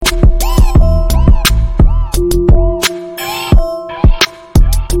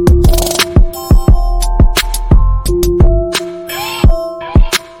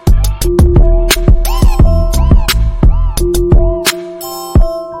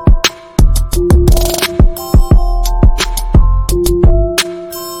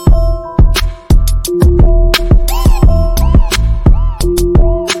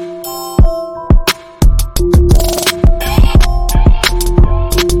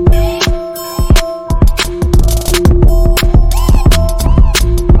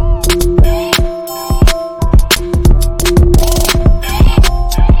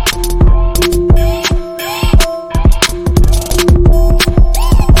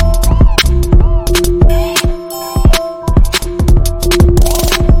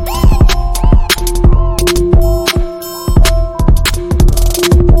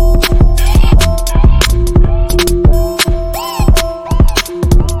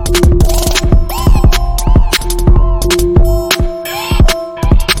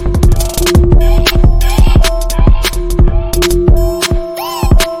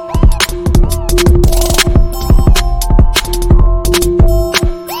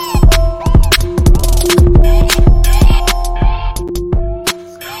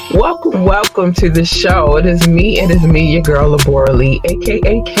welcome to the show. It is me, your girl, Labora Lee,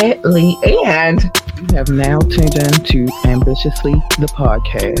 aka Cat Lee, and you have now tuned in to Ambitiously the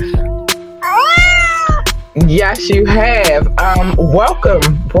podcast. Yes, you have.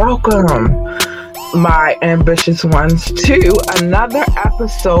 Welcome, my ambitious ones, to another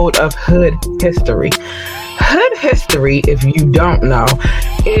episode of Hood History. Hood History, if you don't know,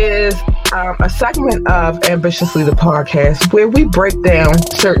 is a segment of Ambitiously the podcast where we break down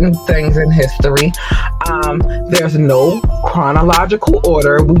certain things in history. There's no chronological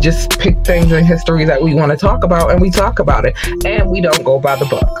order. We just pick things in history that we want to talk about, and we talk about it. And we don't go by the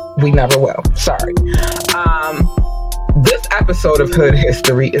book. We never will. Sorry. This episode of Hood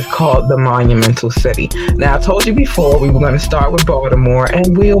History is called The Monumental City. Now, I told you before we were going to start with Baltimore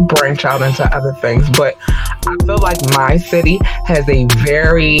and we'll branch out into other things, but I feel like my city has a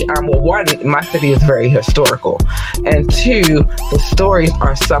very, one, my city is very historical, and two, the stories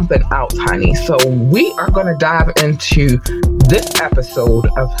are something else, honey. So we are going to dive into this episode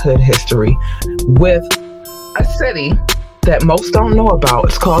of Hood History with a city that most don't know about.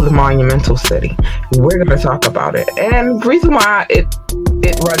 It's called the Monumental City. We're going to talk about it. And the reason why it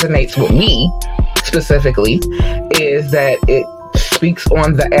resonates with me specifically is that it speaks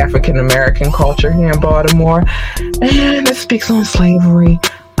on the African American culture here in Baltimore, and it speaks on slavery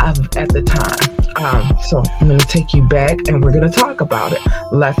at the time. So I'm going to take you back and we're going to talk about it.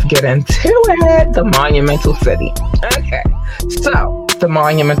 Let's get into it. The Monumental City. Okay, so the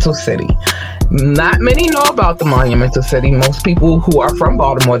Monumental City. Not many know about the Monumental City. Most people who are from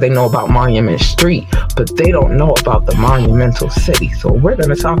Baltimore, they know about Monument Street, but they don't know about the Monumental City. So we're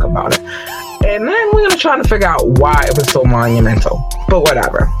going to talk about it. And then we're going to try to figure out why it was so monumental. But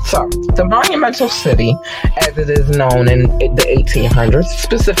whatever. So the Monumental City, as it is known in the 1800s,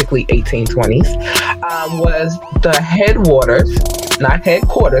 specifically 1820s, was the headwaters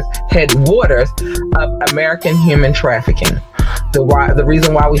of American human trafficking. The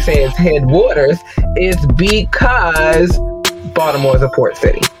reason why we say it's headwaters is because Baltimore is a port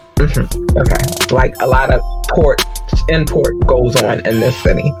city. Okay, like a lot of import goes on in this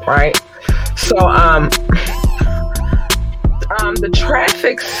city, right? So, the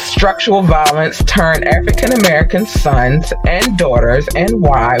traffic structural violence turned African American sons and daughters and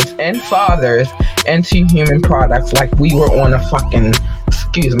wives and fathers into human products. Like we were on a fucking,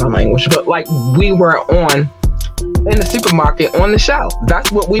 excuse my language, but like we were on in the supermarket on the shelf.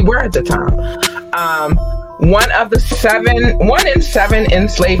 That's what we were at the time. One in seven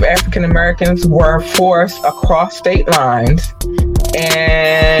enslaved African Americans were forced across state lines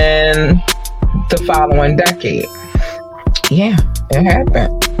in the following decade. Yeah, it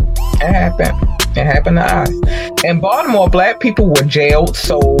happened. It happened to us. In Baltimore, black people were jailed,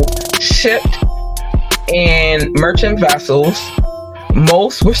 sold, shipped in merchant vessels.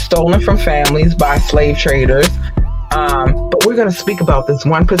 Most were stolen from families by slave traders. But we're going to speak about this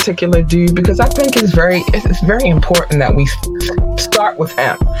one particular dude because I think it's very important that we start with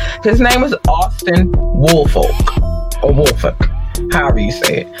him. His name is Austin Woolfolk, or Woolfolk, however you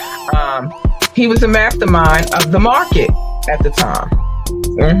say it. He was the mastermind of the market at the time.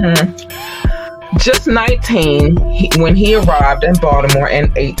 Just 19 when he arrived in Baltimore in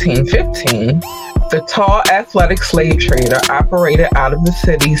 1815, the tall, athletic slave trader operated out of the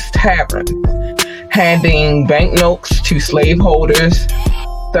city's tavern, handing banknotes to slaveholders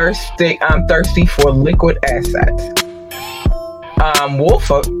thirsty for liquid assets.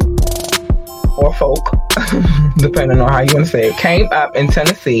 Woolfolk, or Folk, depending on how you want to say it, came up in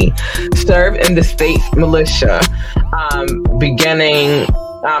Tennessee, served in the state's militia, beginning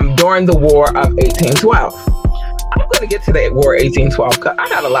during the War of 1812. I'm going to get to that War 1812 because I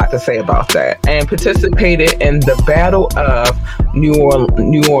got a lot to say about that, and participated in the Battle of New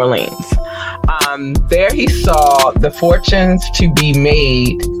Orleans. There he saw the fortunes to be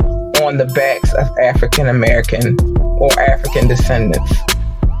made on the backs of African American or African descendant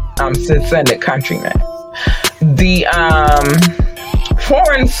countrymen. The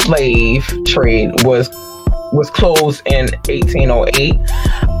foreign slave trade was closed in 1808,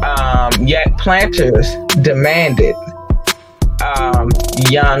 yet planters demanded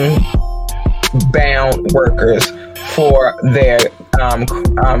young bound workers for their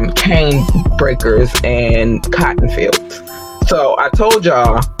cane breakers and cotton fields. So I told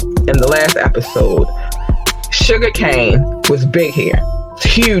y'all in the last episode, sugar cane was big here. It's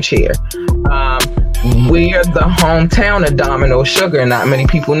huge here. We're the hometown of Domino Sugar. Not many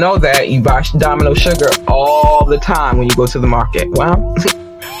people know that. You buy Domino Sugar all the time when you go to the market. Well,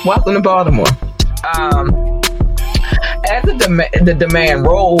 welcome to Baltimore. As the demand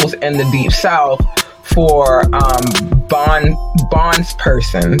rose in the Deep South for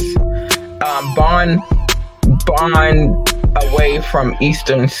bondspersons, bond away from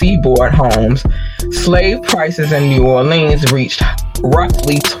Eastern Seaboard homes, slave prices in New Orleans reached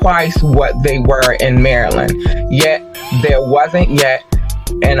roughly twice what they were in Maryland. Yet there wasn't yet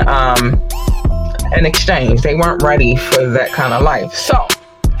an exchange. They weren't ready for that kind of life. So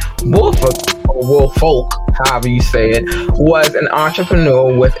Woolfolk, however you say it, was an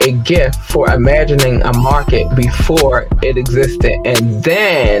entrepreneur with a gift for imagining a market before it existed, and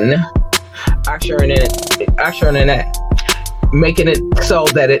then ushering in it, making it so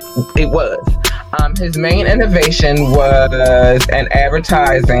that it was. His main innovation was an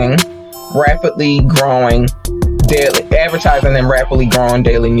advertising and rapidly growing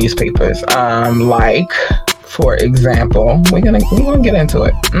daily newspapers. Like, for example, we're gonna get into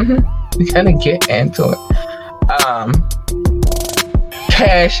it. We're gonna get into it.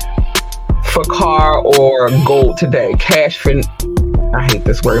 Cash for car or gold today. Cash for, I hate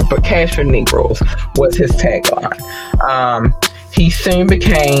this word, but cash for Negroes was his tagline. He soon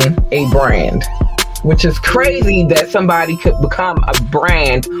became a brand, which is crazy that somebody could become a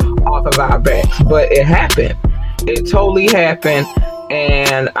brand off of our backs, but it happened. It totally happened,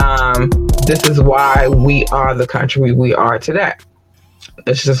 and this is why we are the country we are today.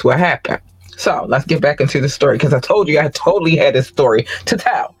 It's just what happened. So let's get back into the story, because I told you I totally had a story to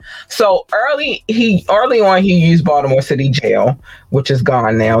tell. So early on, he used Baltimore City Jail, which is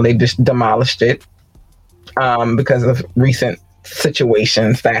gone now. They just demolished it because of recent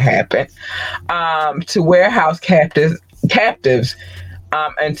situations that happened, to warehouse captives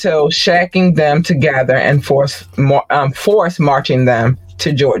until shacking them together and force marching them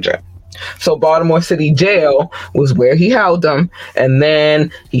to Georgia. So Baltimore City Jail was where he held them, and then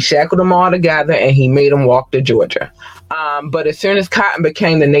he shackled them all together and he made them walk to Georgia. But as soon as cotton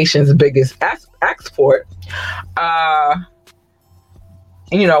became the nation's biggest export,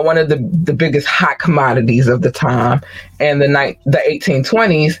 one of the biggest hot commodities of the time in the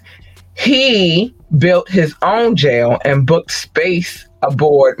 1820s, he built his own jail and booked space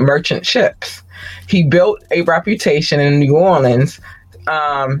aboard merchant ships. He built a reputation in New Orleans,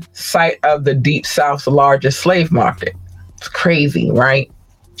 site of the Deep South's largest slave market. It's crazy, right?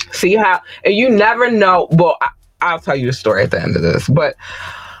 See how, and you never know. Well, I'll tell you the story at the end of this, but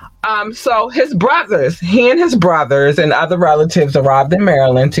so he and his brothers and other relatives arrived in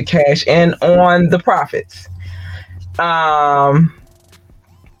Maryland to cash in on the profits.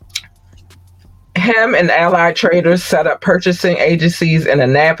 Him and allied traders set up purchasing agencies in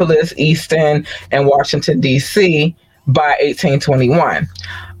Annapolis, Easton, and Washington, D.C. by 1821.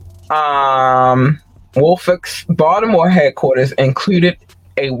 Woolfolk's Baltimore headquarters included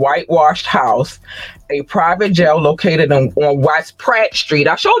a whitewashed house, a private jail located on West Pratt Street.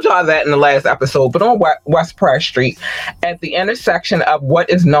 I showed y'all that in the last episode, but on West Pratt Street at the intersection of what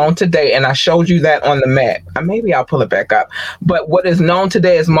is known today, and I showed you that on the map. Maybe I'll pull it back up. But what is known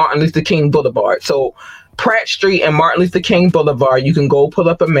today as Martin Luther King Boulevard. So Pratt Street and Martin Luther King Boulevard, you can go pull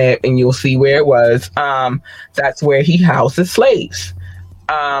up a map and you'll see where it was. That's where he housed his slaves.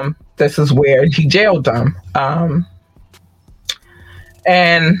 This is where he jailed them.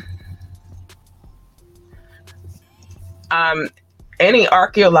 And any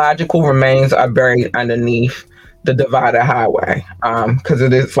archaeological remains are buried underneath the divided highway, because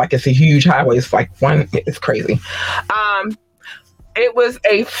it's a huge highway. It's crazy. It was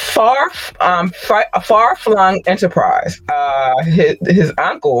a far-flung enterprise. His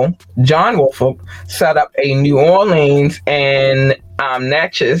uncle, John Woolfolk, set up a New Orleans and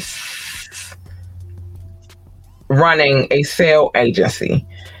Natchez running a sale agency,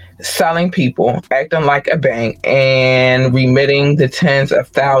 selling people, acting like a bank, and remitting the tens of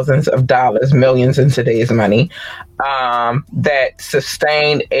thousands of dollars, millions in today's money, that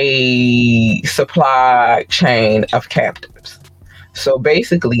sustained a supply chain of captives. So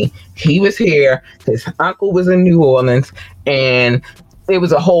basically, he was here, his uncle was in New Orleans, and it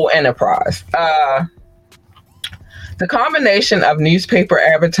was a whole enterprise. The combination of newspaper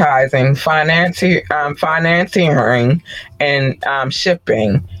advertising, financiering, and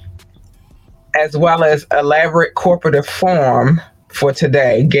shipping, as well as elaborate corporate form for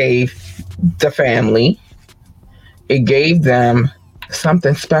today, gave the family, it gave them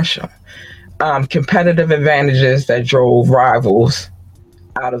something special. Competitive advantages that drove rivals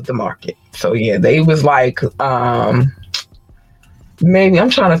out of the market. So yeah, they was like, maybe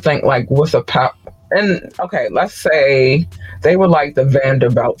I'm trying to think like what's a pop. And okay, let's say they were like the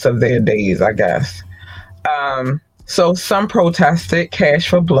Vanderbilts of their days, I guess. So some protested Cash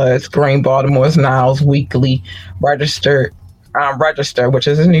for Blood, Green Baltimore's Niles Weekly Register, which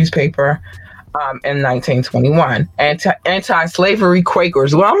is a newspaper, in 1921. Anti-slavery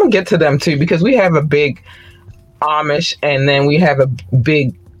Quakers. Well, I'm gonna get to them too because we have a big Amish and then we have a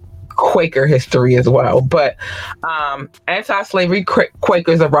big Quaker history as well. But anti-slavery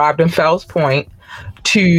Quakers arrived in Fells Point to